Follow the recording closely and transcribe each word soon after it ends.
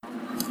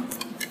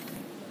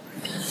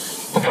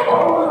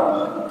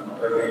طبعا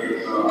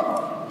بديل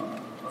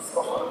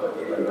أصبح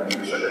بديلا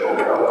بشكل أو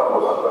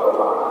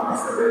بآخر عن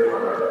حسابات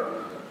على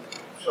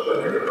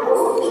شبكة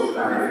التواصل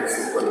الاجتماعي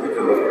فيسبوك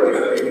وتويتر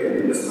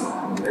والجرائد نسمع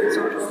من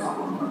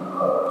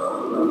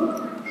أخونا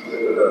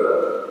شوية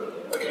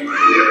أكيد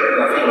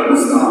نحن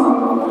نسمع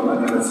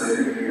من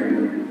المسائل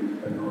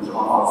أنه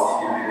جماعة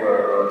عظيمة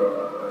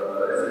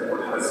لازم يكون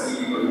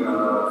حزين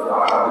في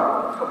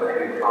عالم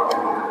خبائر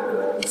تعمل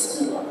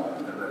مسؤول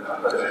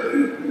حتى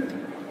جديد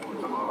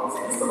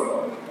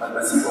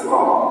المسيح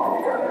قام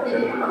اللي كان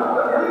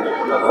جميعنا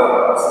يعني كل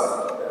ذرة بس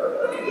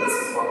أكيد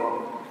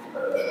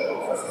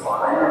فسخ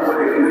علينا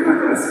ولكن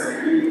نحن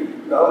كمسيحيين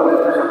لأول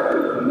نتخذ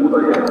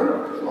الموضة يعني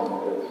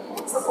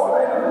وسخوا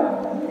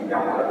علينا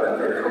يعمل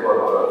بالتالي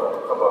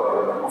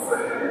خبر مفرح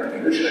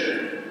يعني بشكل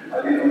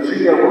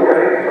الليتورجية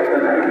وكيف حتى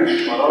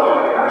نعيش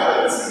مراحل عشاء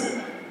المسيح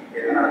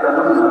يعني أنا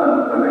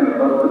أتمنى كمان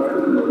ضرب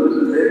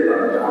كل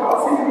ذات جماعة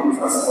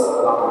عظيمة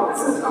أسفل عن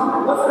الإنسان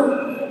عن الدخل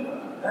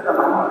هذا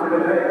معنى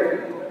كلمات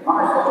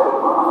معي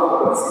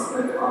خبر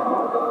مسيحي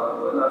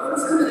أنا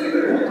في سنة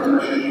كده أنا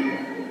شيء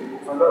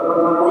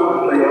فلما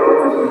نروح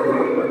التيارات اللي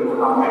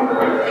تكون عاملة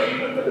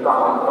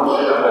بتعمل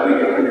ترشيح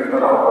أدبية اللي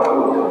اخترعوا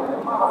الرؤية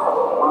معنا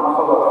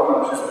خبر أنا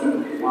مش اسمه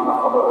معنا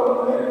خبر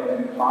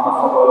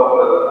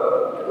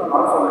كلنا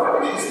نعرف أن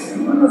هذا شيء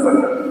اسمه أنا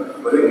ذكر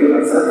ولكن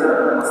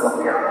أنساتها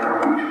نستطيع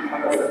أن نعيش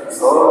حدث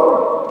اتصال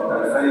من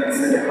 2000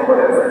 سنة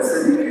حوالي 2000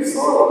 سنة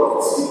اتصال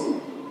وتفصيل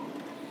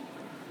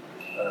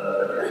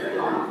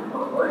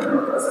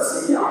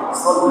أساسية عن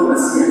إصابة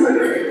المسيح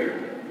تاريخيا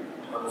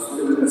هذا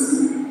سؤال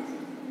المسيح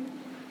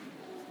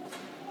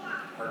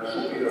هل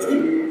شكل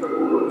فيه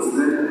تقول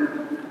الإسلام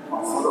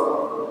عن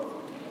صدق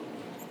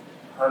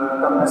هل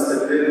تم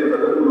استبدال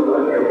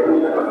وتقول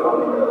اليهود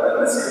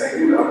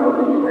المسيحيون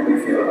الأمريكيين أي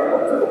في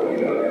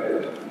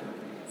التأويل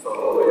صلى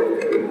الله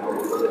عليه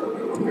وسلم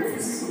ويقول في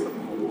السورة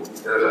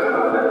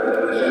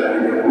رجعنا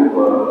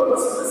اليهود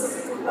بس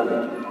المسيح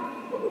الأمر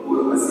وتقول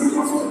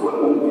المسيح أصبح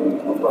والمؤمن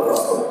الله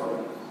أصبح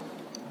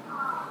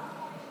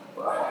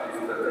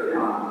وأحدث ذلك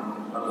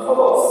عن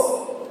الخلاص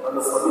هذا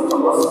الصليب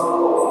خلصنا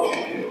أو في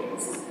شيء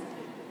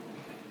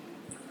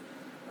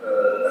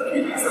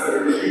أكيد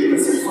حسب الشيء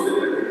المسيح صلب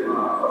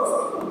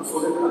لكن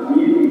صلب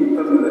أمين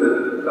تم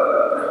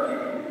تحكي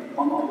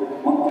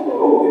منطق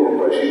أوروبي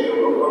أنه عايشين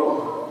في أوروبا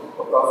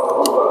وتعرف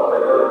أوروبا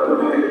تيار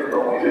ملحد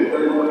قوي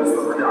جدا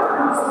ويستطيع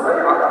أن يحصل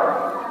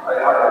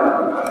أي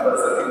عالم حتى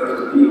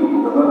سفينة جديد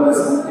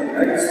ومتمرس ممكن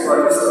أي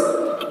سرعة يسر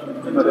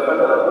من قبل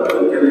هذا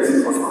الكنيسة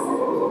المصنع في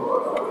أوروبا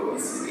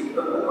والكنيسة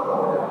جدا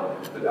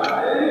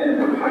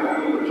بالأعلام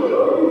والحكي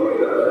والجرائم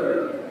وإلى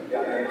آخره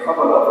يعني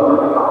خبر أقول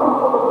عن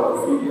خبر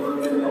الوفية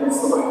من يوم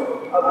الصبح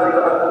هذا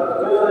يتأكد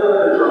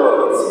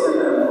الجرائم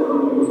CNN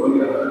كلهم يوزون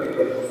إلى آخره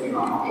يتحدثون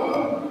عن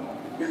الجرائم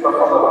مثل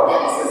خبر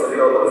 20 سنة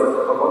رياضة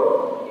ذات خبر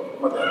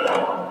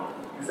مدعم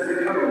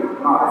لذلك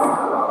نحن نعرف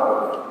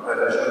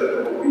هذا الشيء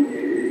الأوروبي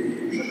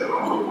بشكل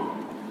عام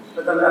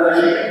إذن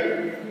هذا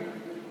شيء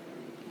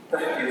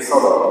تحكي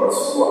صلاة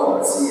يسوع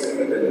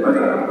المسيح ابن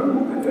مريم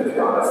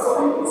ممكن على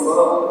الصليب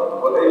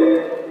والصلاة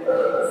وأي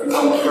في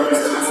نوع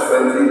الشمس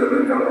حسب الزيت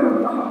من كامل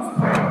من أحد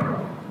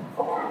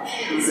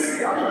شيء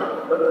مسيحي عشان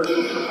بدنا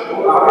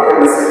نشوف أعطي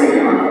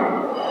المسيحية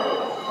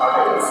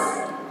أعطي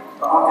المسيحية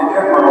فأعطي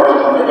كم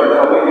مرة من قبل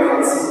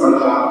حوالي 50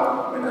 مرجع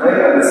من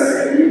غير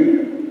المسيحيين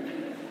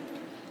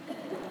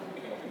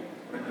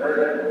من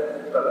غير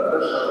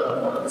بلشر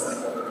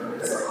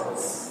المدرسة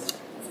خالص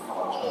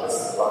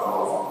بس بعد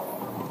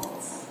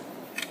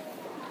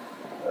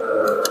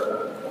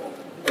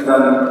إذا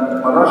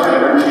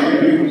مراجع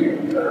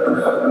المسيحيين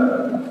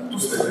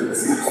تثبت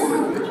المسيح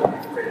صلب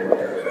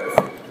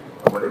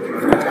ولكن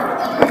هناك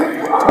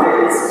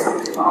أعداد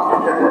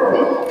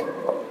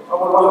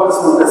أول واحد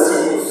اسمه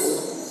تاسيوس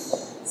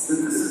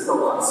سنة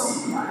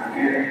 56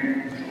 يعني كان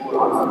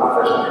شهور عن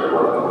 14 من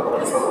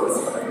الأرض صار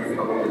الإسرائيلي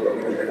قبل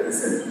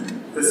الإنسان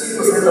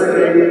تاسيوس هذا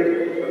كان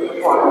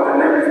يحطوا على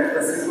البرنامج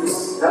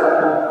تاسيوس ده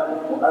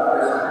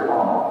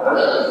مؤرخ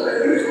رجل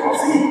تاريخ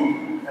عظيم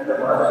هذا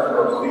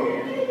مؤرخ بطريق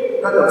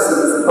كتب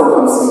سنة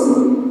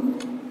 56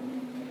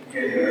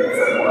 كان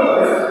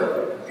مؤرخ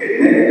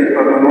كان نائب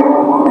البرلمان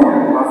الروماني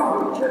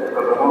كان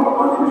البرلمان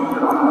الروماني مش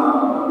عندنا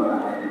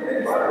يعني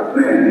نائب على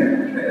لبنان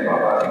نائب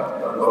على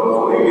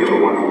البرلمانية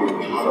الرومانية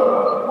مش على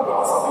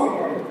العصبية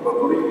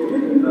البرلمانية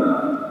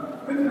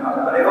من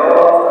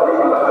العراق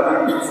تقريبا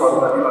لحد صار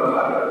تقريبا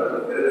لحد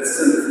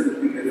السنة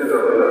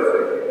انجلترا وإلى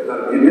آخره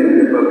إذا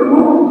نائب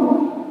البرلمان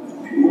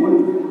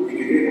بيقول في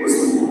كتاب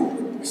اسمه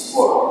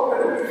أسبوع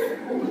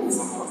بيقول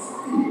صفحة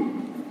 60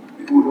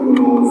 بيقول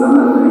إنه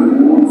زمن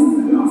الموت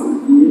في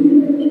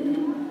العصريين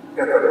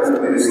كتبوا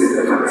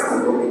برسالة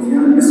خمسة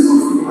دوميتيان يذكر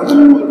فيها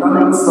أنه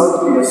كان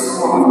صلب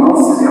يسوع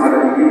الناصري على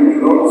يمين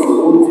بيلاطس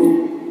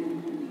الرومي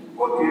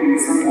وكان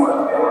يسموا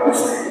أتباع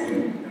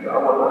المسيحيين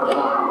الأول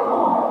مرجع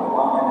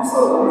الرومان اللي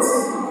صار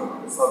المسيح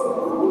صار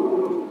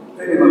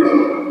ثاني مرجع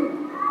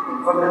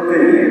القرن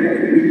الثاني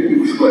يعني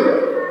 100 وشوية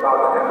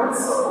بعد كان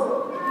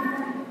الصار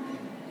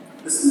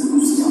اسمه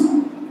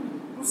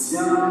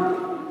لوسيان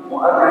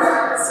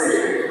مؤرخ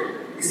ساحر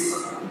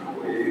يسقط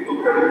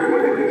تكتب تاريخ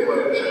ولكن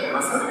شويه بشكل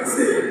مثلا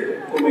مثالي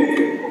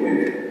كوميدي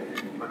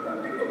مثلا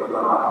تكتب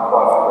مثلا عن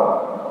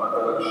بعض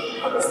مثلا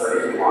حدث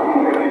تاريخي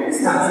معين ولكن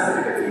يستهزئ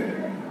بكثير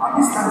عم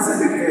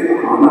يستهزئ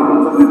بكثير عمل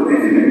القرن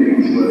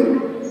الثاني شويه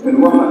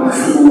من واحد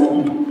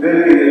اسمه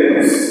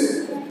فيرجيليوس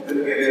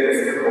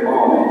كان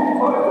روماني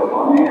قائد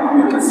روماني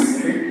عمل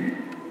مسيحي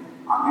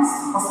عم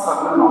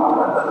يسخر منه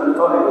على قد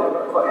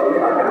قائد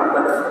كان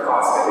عنده خطه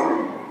عسكريه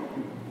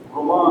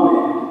روماني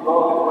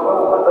ضابط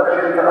ولو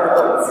بدرجه انت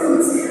اكثر تصير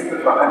مسيحي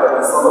تطلع هذا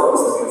الرساله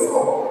باسم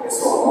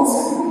يسوع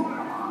المصري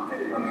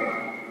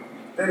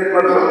ثالث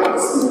مرجع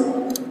اسمه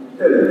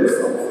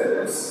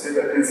ثالث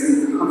هذا كان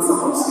سنه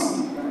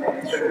 55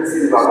 كان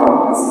سنه بعد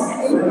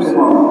المسيح كمان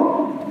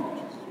روماني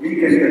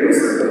مين كان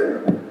ثالث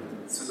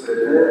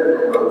سكرتير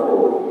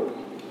الامبراطور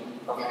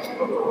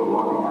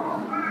روماني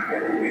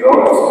يعني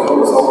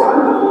بيراقب صوت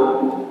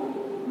عنده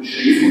مش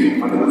شايفه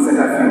ما كان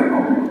سمع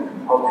فيه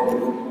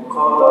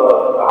قال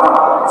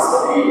عهد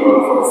إسرائيل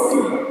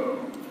وفلسطين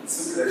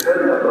سكرتير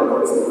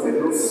الأمبراطور اسمه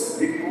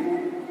ثيودوس يكتب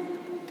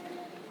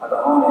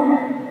هذا هون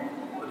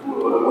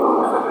بتقول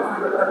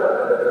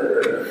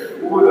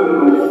بقول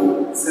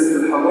إنه سنة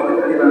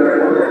الحوالي تقريبا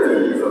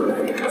 30 إذا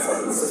بنحكي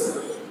حسب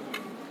الصفر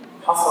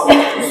حصل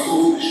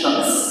كسوف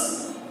بالشمس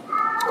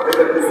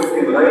وهذا الكسوف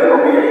كان غير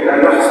طبيعي لا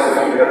يحصل في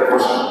هذا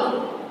المشهد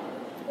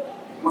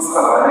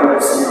مسخر عليه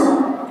الصيام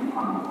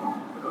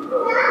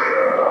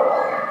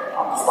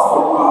عم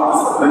تستعرضنا عم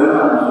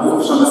تستقبلنا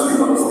خصوص شمس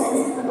في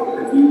فلسطين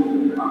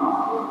 36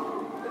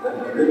 إذا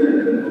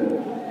بدل إنه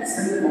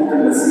بسنة موت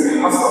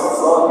المسيح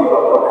حصل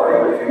ظاهرة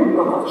طبيعية في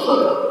منطقة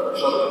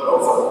الشرق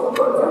الأوسط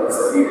منطقة يعني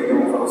إسرائيل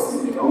اليوم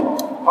فلسطين اليوم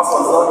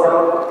حصل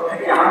ظاهرة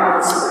حكي عنها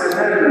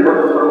السكرتير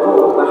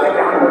الامبراطور لا حكي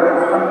عنها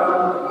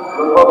بيتحمل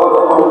بالضبط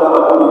الله لا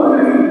أقول من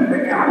أمين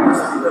حكي عنها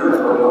السكرتير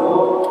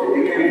الامبراطور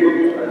اللي كان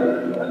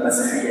ضد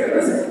المسيحية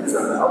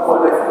إذا أول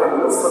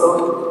فكرة بالصلاة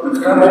من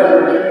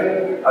خارج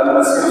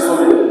المسيح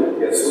صلب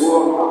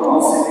يسوع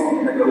الناصري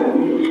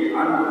النجومي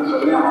عنده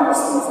جماعة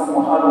أصلا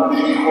سموا حالهم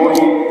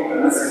شيوعي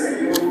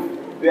المسيحيون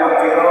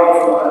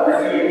باعتراف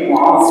مؤلفين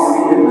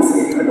معاصرين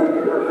المسيح هذا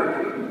كده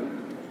الحكي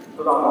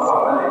طلع مع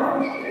عليه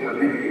مش كده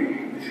بيجي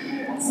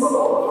مش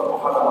صلاة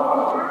وحدا ما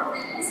حدا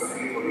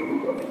مسيحيين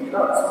ويقولوا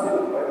لا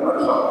صدق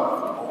نرجع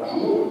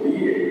موجود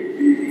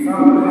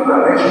بيفهم حدا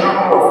عايش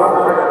معه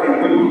وفهم حدا كان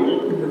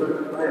يقول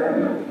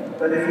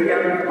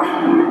تاريخيا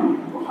محمول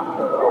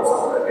وحتى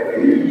الأوسط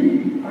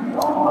الأكاديمي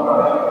اليوم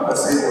هذا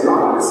أسير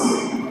عن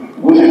المسيح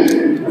وجد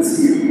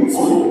المسيح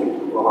وصلب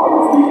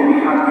ومعروف به كان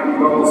حاكم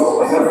بلادس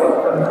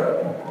وتكفل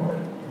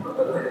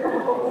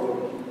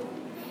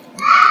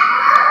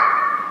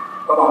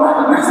طبعا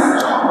احنا بنحسن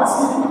شعب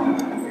المسيح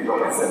في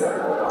جوع السنة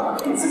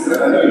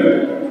ذكرى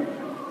قليلة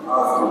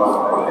نعرف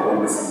بعض واحد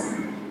المسيح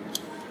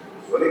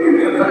ولكن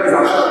بحب نركز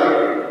على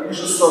الشغله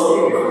مش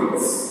الصليب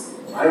خالص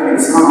هاي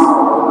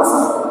بنسمعها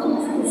مثلا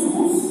في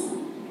نصوص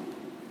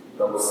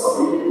لو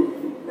الصليب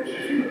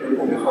ماشي في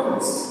قلبه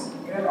بيخلص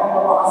كان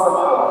الله ما حسب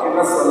حاله كان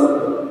مثلا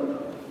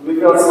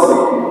مثال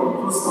صليب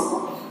خلصنا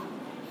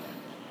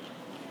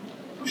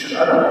مش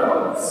الألم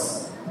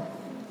بيخلص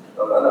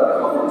لو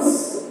الألم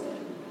بيخلص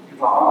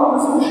يطلع الله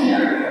مسؤول شيء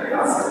يعني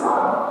بيعذب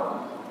العالم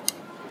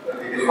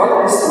اللي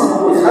بيخلص ما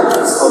هو يخلف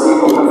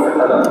الصليب وخلف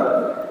الألم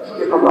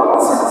شو يطلع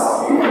راسي على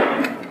الصليب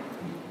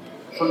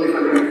شو اللي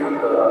يخليك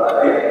حتى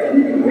الآية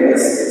الدينية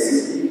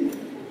السياسية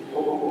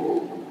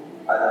حبه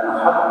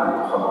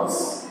المحبة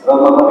يخلص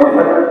لما ما بيحب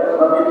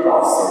ما بيطلع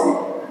الصليب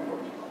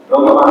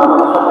لما ما عنده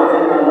محبة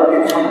إنه ما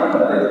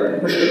بيتحمل عليه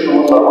مش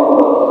إنه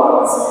والله طلع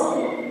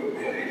المسيحية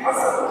بيحب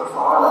يتعذب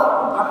ويطلع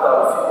عالم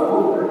حتى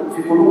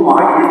في قلوب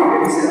معينة في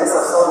الكنيسة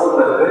للأسف صاروا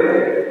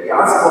الرهبان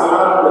يعذبوا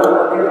حالهم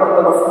لأن كل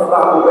أرض مفهوم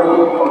بعد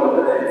مبين حول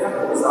البداية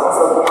فكروا إذا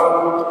عذبوا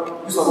حالهم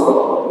يصيروا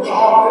غلط مش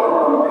عارف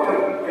الله بيحب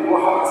كل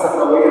واحد حسب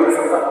نوعية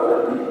حسب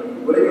فكره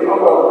ولكن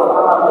الله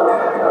تعالى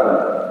بيحب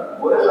الألم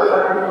وإجا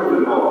حد يدخل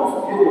بالموت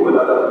يدخل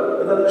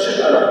بالألم إذا مش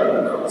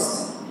الألم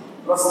خلصنا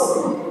لا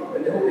الصليب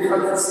اللي هو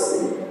بخلف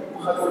الصليب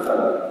وخلف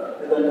الألم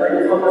إذا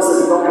كان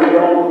يخلص اليوم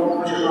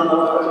اليوم مش إن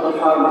أنا أخرج من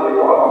حالي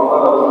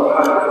وأعطي الله من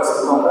حالي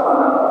بس اليوم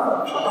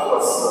أنا مش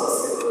هتخلص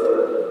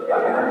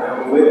يعني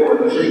هالحبوات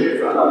ولا شيء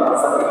إذا أنا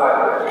بحسب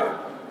الحالة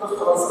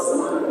تخلص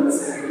إذا نحن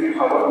المسيحيين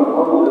حاولنا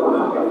نقرب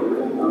المحبة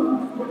لقلوبنا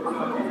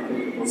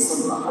والمحبة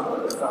وصلنا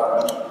حتى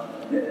بالفعل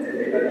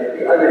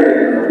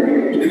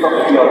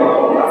بتضحيات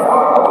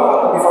بأفعال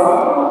أو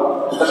بفرحنا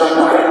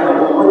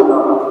تجمعاتنا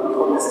وقوتنا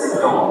خلص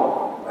اليوم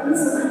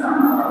فننسى نحن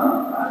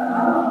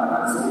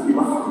عن زوج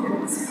بحر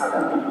المسيح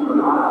الآن يقول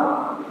العالم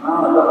ما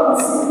نقدر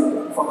نصير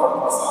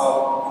فقط أصحاب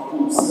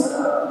طقوس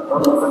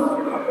ضرب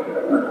فكر حتى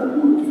بأن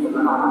الأمور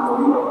تتبنى عن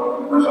طريقة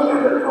نجعل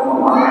هذا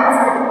اليوم معنا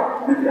أفضل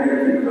من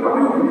آيات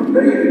الدرعية من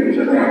دايرة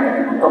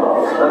الجماعة من طبق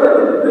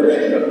البلد من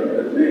بلجيكا من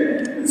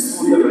لبنان من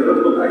سوريا من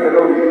الأردن أي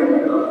دولة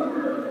كانت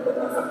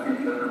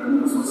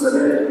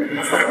مسلسلات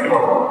حسب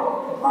الطبع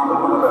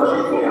مع كل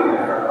ترجيح يعني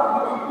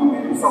عن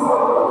الحكومة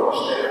مصورة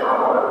واشتغل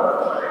على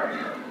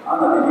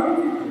أنا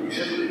بدي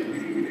بشكل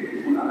كبير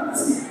يكون أنا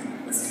مسيح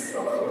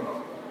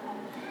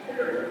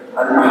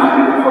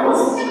المحبة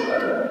الخلص مش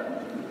الألم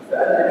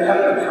لأن اللي بيحب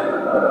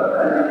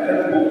اللي بيحب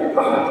ممكن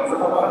يضحك، إذا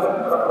ما بحب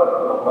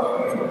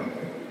بضحك.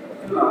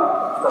 كلنا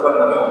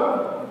اختبرنا الحب،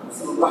 بس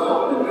نضحك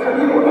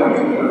بالحنين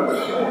والحنين.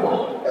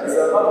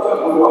 إذا ما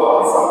بتحبوا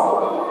الواحد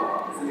صعب،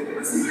 إذا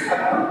المسيح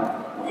حبنا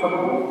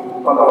وحبه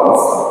طلع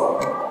وصل.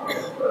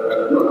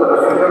 النقطة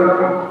الأخيرة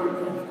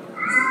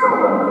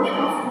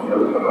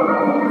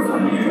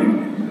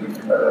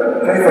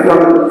كيف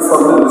تم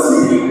صلب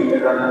المسيح؟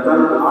 إذا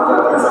تم على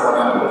كذا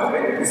مرحلة.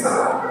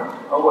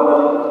 أولا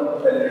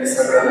اللي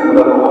سلموا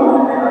له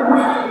من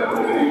المحكمة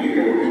الروحية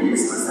اليهودية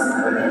اسمها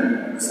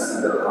سنهدرين،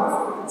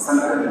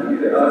 سنهدرين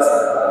برئاسة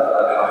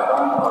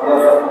الحاخام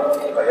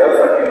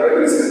قيافة كان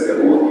رئيس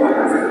اليهود،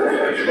 يعني زي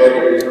تحكي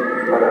شوية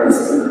على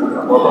اسم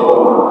المتواضع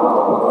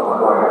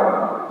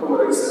هو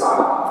رئيس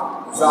العالم.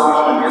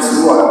 زعج من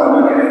يسوع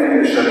لما كانت هي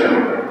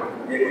الشريعة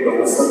يجب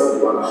أن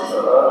يصدق عن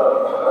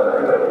الاشتراء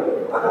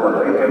حتى هذا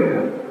الهيكل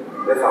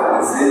دافع عن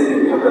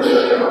الزين حتى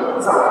الشريعة.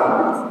 زعج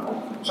منه،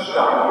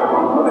 شجع عن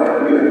الرومان، ماذا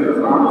يقول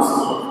الإسلام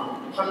والصدق؟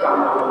 شجع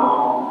عن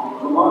الرومان.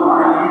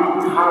 الرومان يعني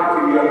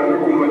حركة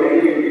يهودي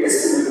ولكن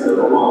باسم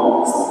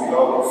الرومان، اسمه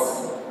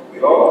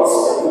بيلاطس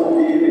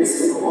يهودي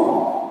باسم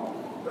الرومان.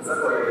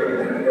 تذكر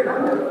يهودي كان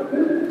عندنا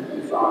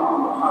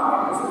الإسلام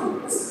حاكم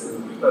باسم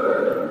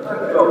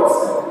بيلاطس،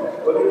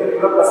 ولكن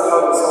يلبس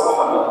حاله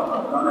صوحا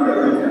أنا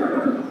يهودي،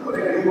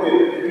 ولكن هو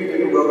يريد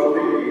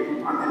الإمبراطورية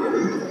عند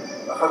اليهود.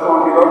 أخذوا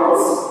عن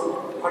بيلاطس،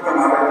 حكم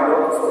على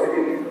بيلاطس،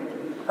 ولكن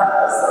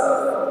نقص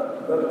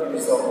بلكي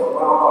بصوت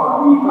وضع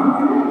عن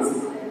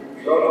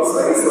بيلاطس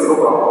رئيس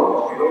اللغة،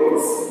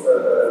 بيلاطس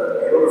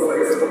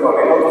رئيس اللغة،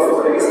 بيلاطس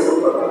رئيس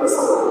اللغة كان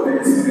صوت من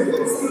اسم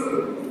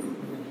فلسطين.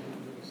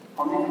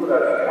 عندي كل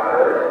هذه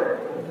العادات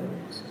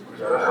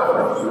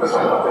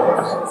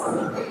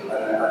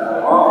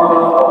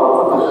المؤامرة أو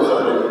التشجع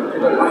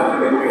إلى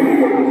المحكمة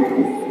الوحيدة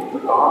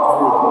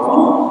بالتعاطف مع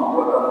الرومان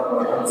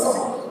وتم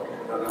صبر.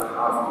 كان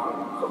عارف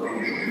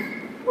خطير شوي.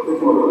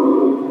 وكنت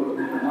بقول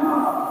نحن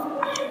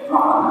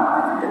معنا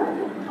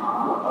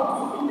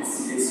أدخل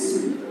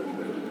السياسي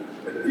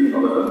بالدين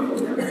أو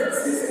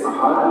السياسي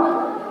محل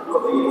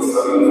قضية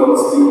إسرائيل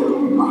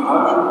فلسطين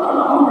محل.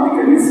 أنا عندي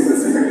كنيسة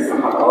مسيحية في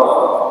محل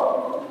آخر.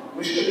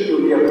 مش كله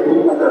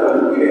اليهود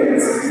أدبوا إلى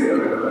المسيحية،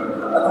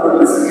 أدبوا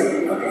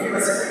المسيحية. ما كان في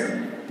مسيحية،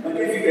 ما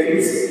كان في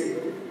كنيسة.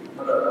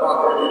 هذا بعض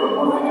الأدب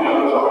يقول نحكي عن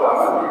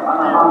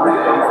أنا عم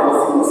بحكي عن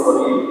فلسطين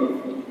وإسرائيل،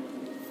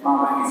 ما عم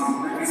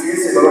بحكي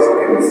سياسي برا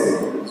الكنيسة،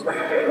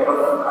 بحكي برا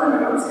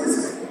عن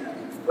السياسة،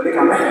 ولكن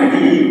عم بحكي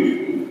دين.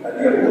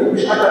 اليهود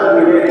مش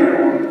أدبوا إلينا،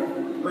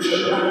 مش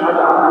إنه نحن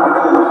هذا عنا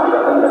عدو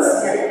حتى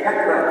المسيح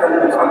يكره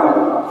كلمة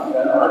عدو،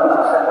 لأنه أردنا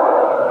أخذوا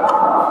على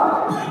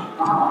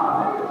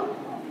معنى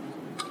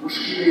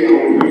مشكلة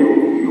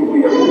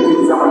يهودية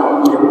زعلوا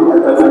اليهود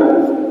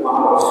أدبوا مع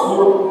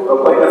الرسول.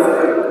 ربنا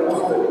فكر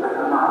مخطئ، نحن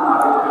معنا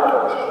عدد حدا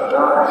مش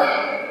داعش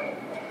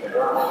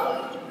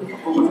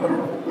حكومة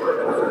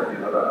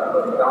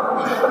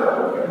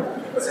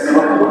بس أنا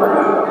بقول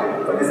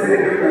فلذلك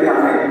نحن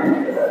يعني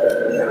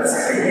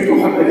المسيحيين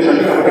نحب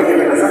الجميع، ولكن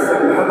نتذكر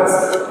الحدث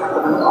حتى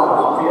نقع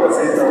بخطيئة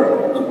زي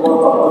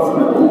نقاط الطفل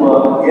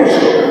هو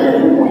يشعر أن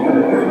يكون محب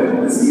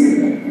المسيح،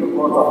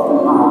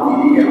 نقاط معه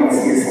دينية أو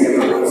سياسية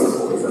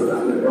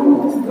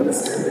اليوم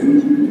المسيحيين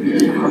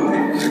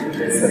يحقق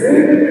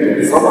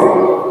السلام صبر،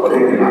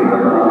 ولكن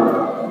عندما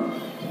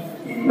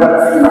لا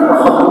فينا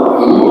تخطط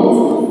الجنود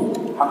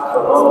حتى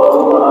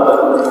ضربوا على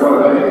الانتشار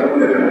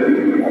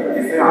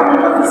الدفاع عن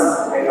النفس.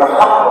 إذا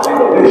حق بين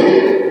الوجه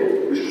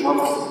مش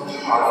نفس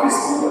على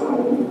فيسبوك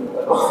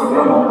بخفض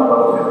لهم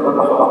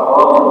بفتح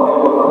الأعراض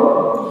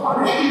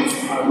على شيء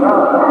سبحان الله.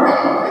 لا مش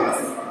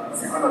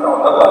سبحان الله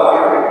أبدا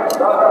يعني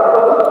لا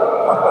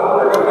حتى لو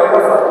كان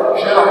يفعل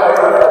شارع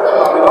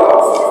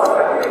بيلاطس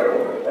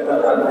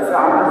هذا الدفاع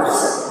عن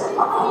النفس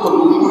حق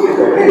الوجود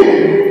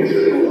الواجب مش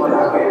انه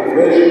طالع كان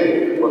واجب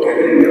وكان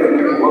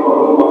يؤكد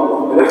وضعهما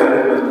بلحن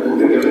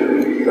المنتوج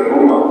الى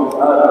روما.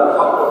 هذا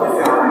الحق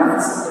الدفاع عن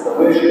النفس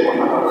واجب،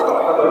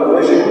 وهذا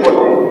الواجب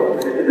هو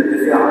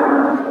الدفاع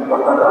عنه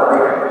واعتدى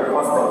عليه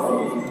خاصه في